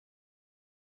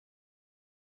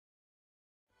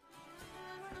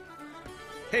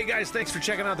Hey guys, thanks for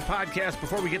checking out the podcast.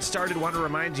 Before we get started, I want to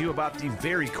remind you about the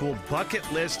very cool bucket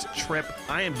list trip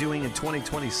I am doing in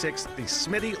 2026, the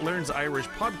Smitty Learns Irish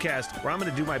podcast, where I'm going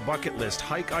to do my bucket list,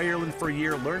 hike Ireland for a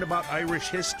year, learn about Irish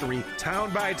history,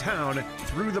 town by town,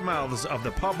 through the mouths of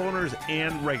the pub owners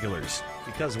and regulars.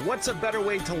 Because what's a better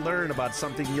way to learn about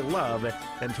something you love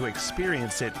than to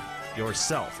experience it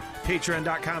yourself?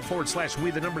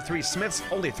 Patreon.com/we3Smiths,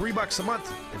 only $3 a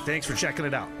month, and thanks for checking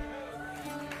it out.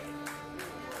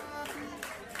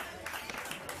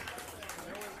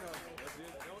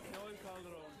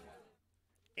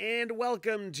 And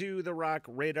welcome to the Rock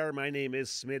Radar. My name is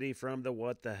Smitty from the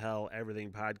What the Hell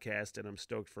Everything podcast, and I'm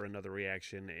stoked for another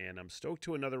reaction. And I'm stoked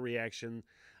to another reaction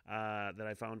that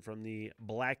I found from the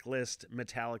Blacklist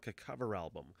Metallica cover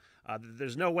album.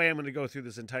 There's no way I'm going to go through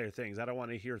this entire thing. I don't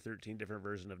want to hear 13 different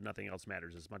versions of Nothing Else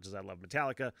Matters. As much as I love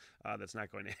Metallica, that's not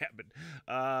going to happen.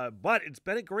 But it's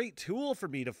been a great tool for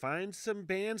me to find some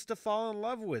bands to fall in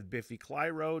love with. Biffy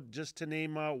Clyro, just to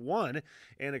name one,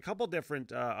 and a couple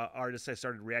different artists I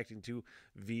started reacting to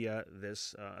via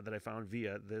this, that I found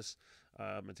via this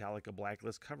Metallica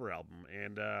Blacklist cover album.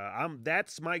 And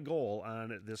that's my goal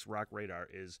on this Rock Radar,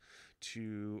 is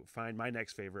to find my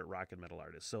next favorite rock and metal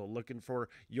artist. So looking for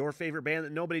your favorite band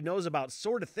that nobody knows about,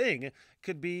 sort of thing.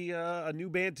 Could be a new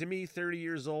band to me, 30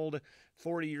 years old,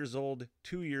 40 years old,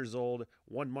 2 years old,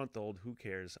 1 month old. Who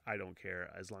cares? I don't care.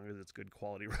 As long as it's good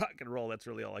quality rock and roll, that's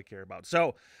really all I care about.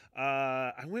 So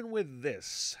I went with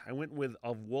this. I went with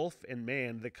Of Wolf and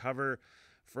Man, the cover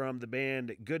from the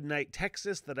band Goodnight,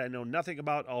 Texas, that I know nothing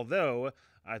about, although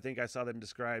I think I saw them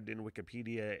described in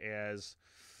Wikipedia as,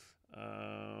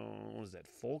 what was that,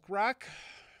 folk rock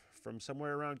from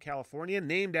somewhere around California,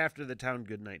 named after the town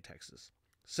Goodnight, Texas.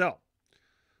 So,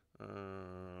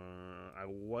 I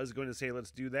was going to say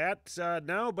let's do that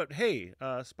now, but hey,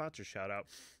 sponsor shout out.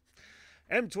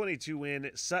 M22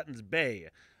 in Sutton's Bay.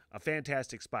 A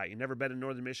fantastic spot. You've never been in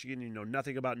northern Michigan. You know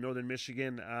nothing about northern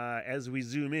Michigan. As we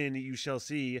zoom in, you shall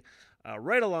see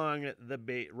right along the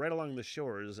bay, right along the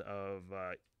shores of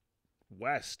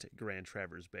West Grand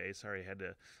Traverse Bay. Sorry, I had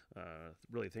to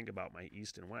really think about my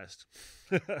east and west.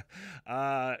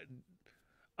 A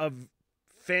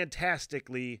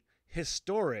fantastically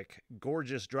historic,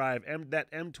 gorgeous drive. That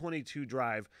M22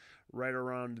 drive right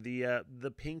around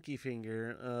the pinky finger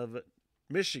of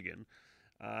Michigan.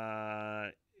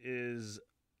 Is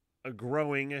a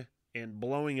growing and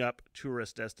blowing up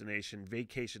tourist destination,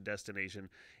 vacation destination,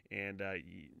 and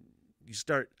you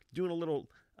start doing a little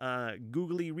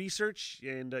googly research,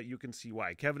 and you can see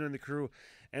why. Kevin and the crew,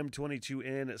 M22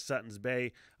 in Sutton's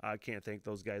Bay. Can't thank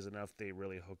those guys enough. They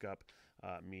really hook up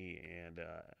me and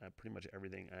pretty much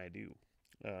everything I do.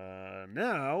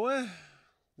 Now,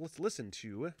 let's listen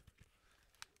to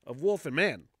Of Wolf and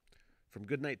Man from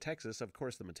Goodnight, Texas. Of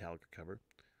course, the Metallica cover.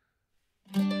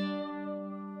 Is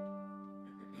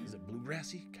it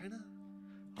bluegrassy, kind of?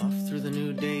 Off through the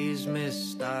new day's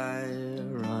mist I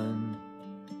run,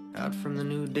 out from the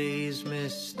new day's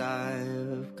mist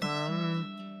I've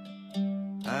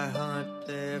come. I hunt,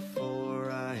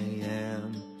 therefore I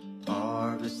am,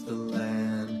 harvest the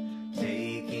land,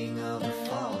 taking of the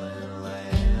fallen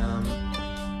lamb.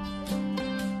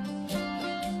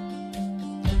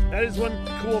 That is one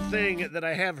cool thing that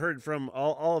I have heard from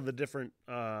all of the different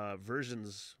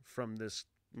versions from this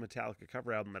Metallica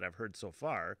cover album that I've heard so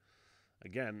far.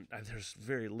 Again, there's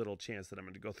very little chance that I'm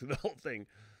going to go through the whole thing,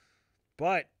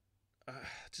 but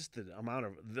just the amount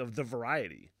of the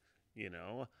variety, you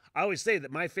know. I always say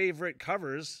that my favorite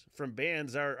covers from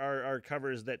bands are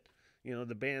covers that, you know,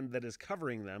 the band that is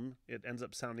covering them, it ends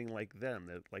up sounding like them,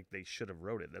 that like they should have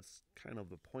wrote it. That's kind of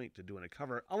the point to doing a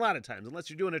cover a lot of times, unless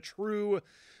you're doing a true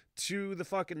to the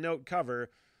fucking note cover.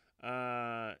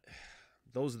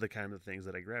 Those are the kind of things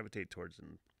that I gravitate towards,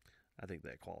 and I think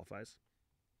that qualifies.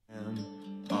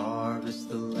 Harvest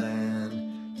the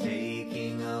land,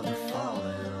 taking of the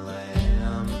fallen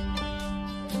lamb.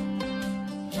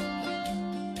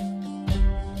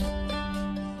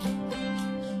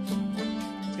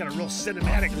 It's got a real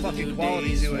cinematic fucking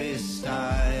quality to it.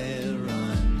 I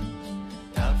run,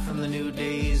 out from the new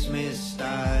day's mist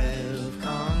I've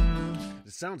come.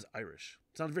 It sounds Irish.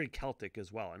 It sounds very Celtic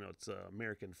as well. I know it's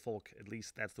American folk, at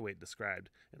least that's the way it's described,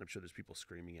 and I'm sure there's people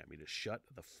screaming at me to shut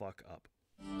the fuck up.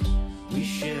 We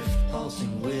shift,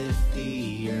 pulsing with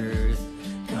the earth,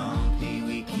 company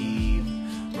we keep,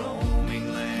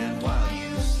 roaming land while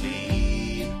you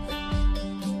sleep.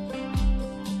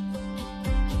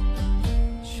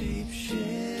 Shape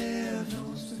shift,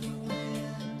 nose to the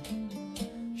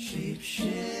wind, shape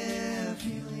shift,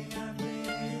 feeling our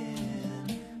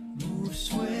wind, move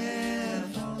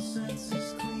swift, all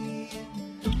senses clean,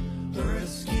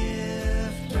 earth's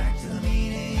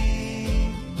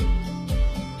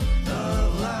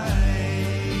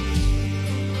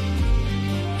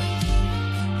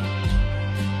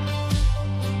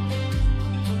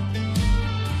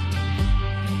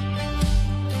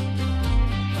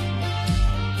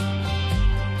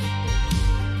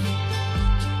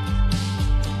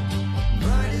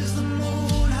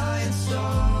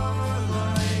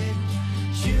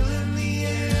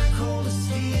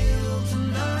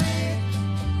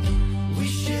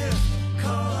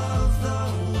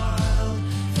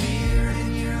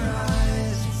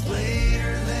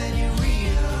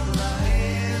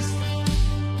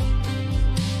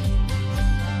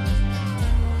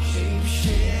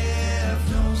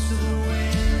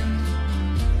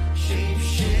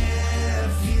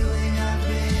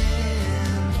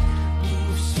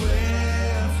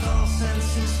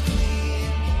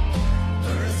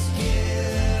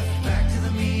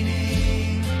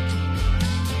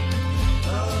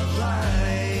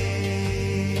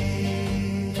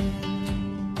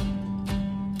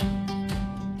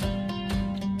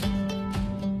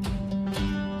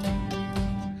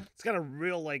It's got a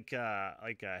real like a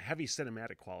heavy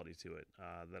cinematic quality to it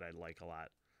that I like a lot.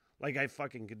 Like I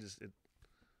fucking could just it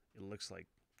looks like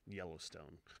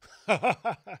Yellowstone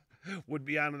would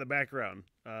be on in the background.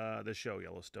 The show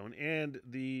Yellowstone and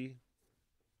the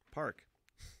park.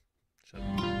 Shut up.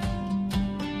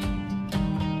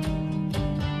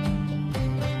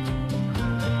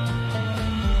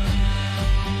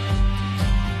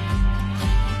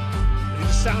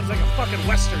 Sounds like a fucking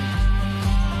Western.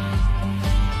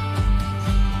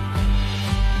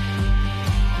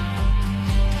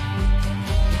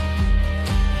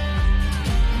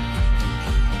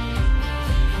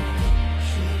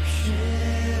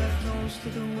 Shape-shift, nose to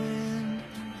the wind.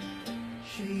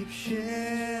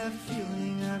 Shape-shift,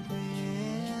 feeling I've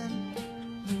been.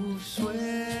 Move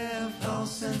swift, all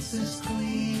senses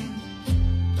clean.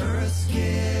 Earth's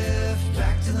gift,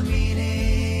 back to the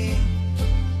meaning.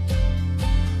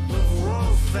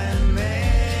 Wolf and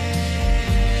man.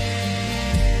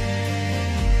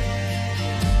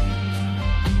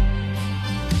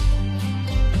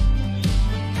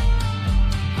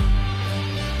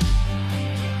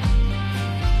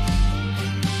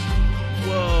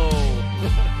 Whoa.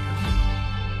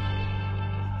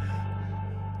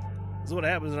 This is what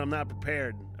happens when I'm not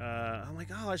prepared. I'm like,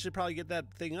 oh, I should probably get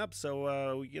that thing up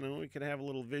so, we can have a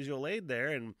little visual aid there.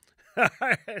 And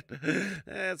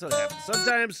that's what happens.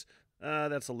 Sometimes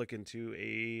that's a look into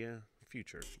a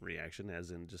future reaction,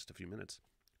 as in just a few minutes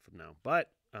from now. But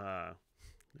there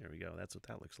we go. That's what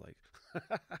that looks like.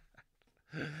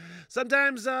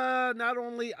 Sometimes not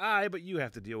only I, but you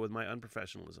have to deal with my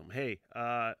unprofessionalism. Hey,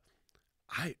 I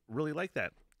really like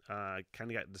that.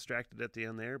 Kind of got distracted at the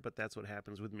end there, but that's what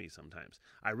happens with me sometimes.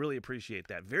 I really appreciate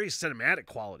that. Very cinematic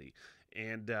quality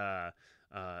and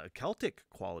Celtic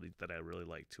quality that I really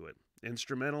like to it.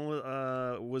 Instrumental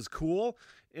was cool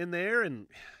in there and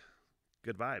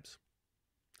good vibes.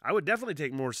 I would definitely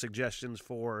take more suggestions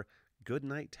for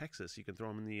Goodnight, Texas. You can throw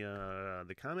them in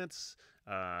the comments,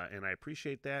 and I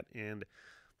appreciate that. And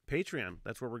Patreon,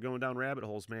 that's where we're going down rabbit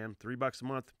holes, man. $3 a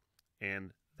month,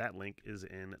 and that link is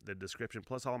in the description.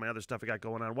 Plus all my other stuff I got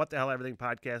going on. What the Hell Everything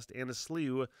podcast and a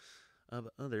slew of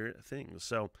other things.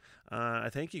 So I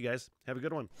thank you guys. Have a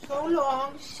good one. So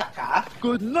long, sucker.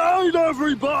 Good night,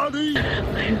 everybody. I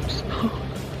am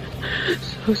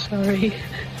so sorry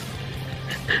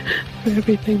for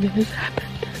everything that has happened.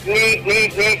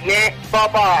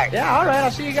 Bye-bye. Yeah, all right,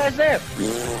 I'll see you guys there.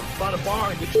 By the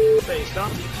bar and get your face, huh?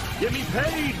 Get me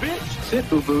paid, bitch. Sit,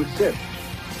 boo-boo, sit.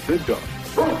 Good dog.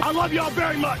 I love y'all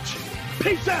very much.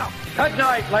 Peace out. Good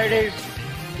night, ladies.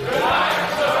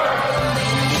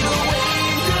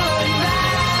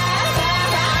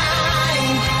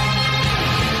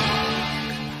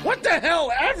 What the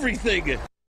hell? Everything!